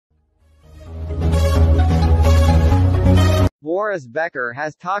Boris Becker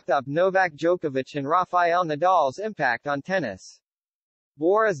has talked up Novak Djokovic and Rafael Nadal's impact on tennis.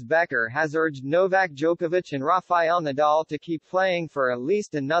 Boris Becker has urged Novak Djokovic and Rafael Nadal to keep playing for at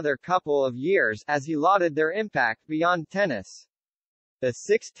least another couple of years, as he lauded their impact beyond tennis. The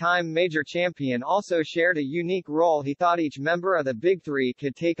six-time major champion also shared a unique role he thought each member of the Big Three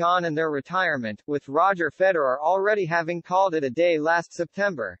could take on in their retirement, with Roger Federer already having called it a day last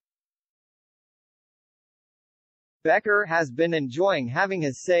September. Becker has been enjoying having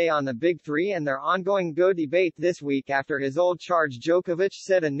his say on the Big Three and their ongoing Go debate this week after his old charge Djokovic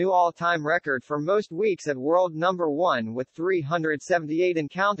set a new all-time record for most weeks at world number 1 with 378 and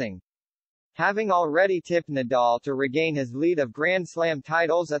counting. Having already tipped Nadal to regain his lead of Grand Slam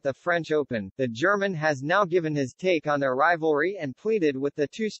titles at the French Open, the German has now given his take on their rivalry and pleaded with the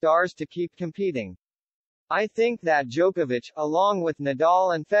two stars to keep competing. "I think that Djokovic, along with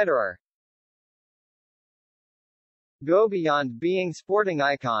Nadal and Federer, go beyond being sporting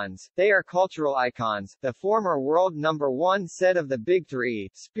icons, they are cultural icons," the former world number 1 said of the Big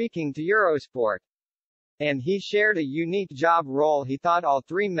Three, speaking to Eurosport. And he shared a unique job role he thought all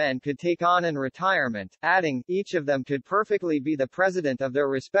three men could take on in retirement, adding, "Each of them could perfectly be the president of their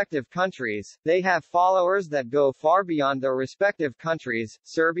respective countries. They have followers that go far beyond their respective countries,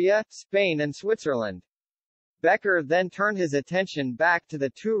 Serbia, Spain and Switzerland." Becker then turned his attention back to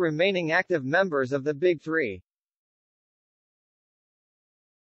the two remaining active members of the Big Three,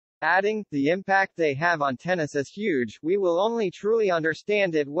 adding, "The impact they have on tennis is huge. We will only truly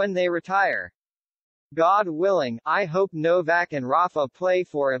understand it when they retire. God willing, I hope Novak and Rafa play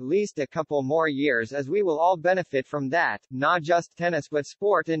for at least a couple more years, as we will all benefit from that, not just tennis but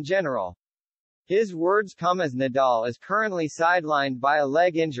sport in general." His words come as Nadal is currently sidelined by a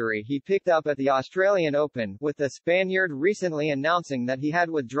leg injury he picked up at the Australian Open, with the Spaniard recently announcing that he had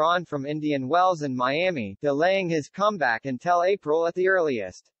withdrawn from Indian Wells and Miami, delaying his comeback until April at the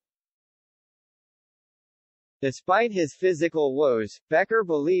earliest. Despite his physical woes, Becker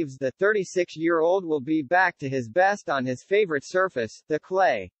believes the 36-year-old will be back to his best on his favorite surface, the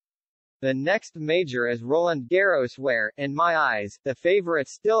clay. The next major is Roland Garros where, in my eyes, the favorite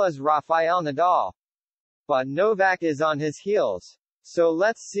still is Rafael Nadal. But Novak is on his heels. So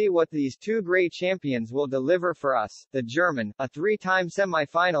let's see what these two great champions will deliver for us, the German, a three-time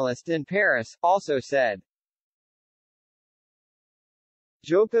semi-finalist in Paris, also said.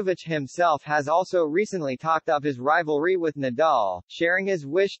 Djokovic himself has also recently talked up his rivalry with Nadal, sharing his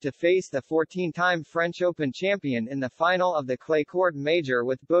wish to face the 14-time French Open champion in the final of the clay court major,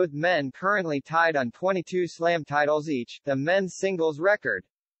 with both men currently tied on 22 slam titles each, the men's singles record.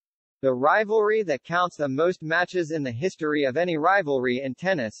 The rivalry that counts the most matches in the history of any rivalry in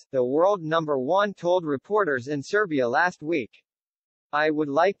tennis, the world number 1 told reporters in Serbia last week. "I would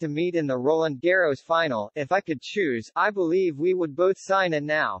like to meet in the Roland Garros final. If I could choose, I believe we would both sign it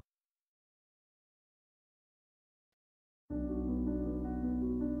now.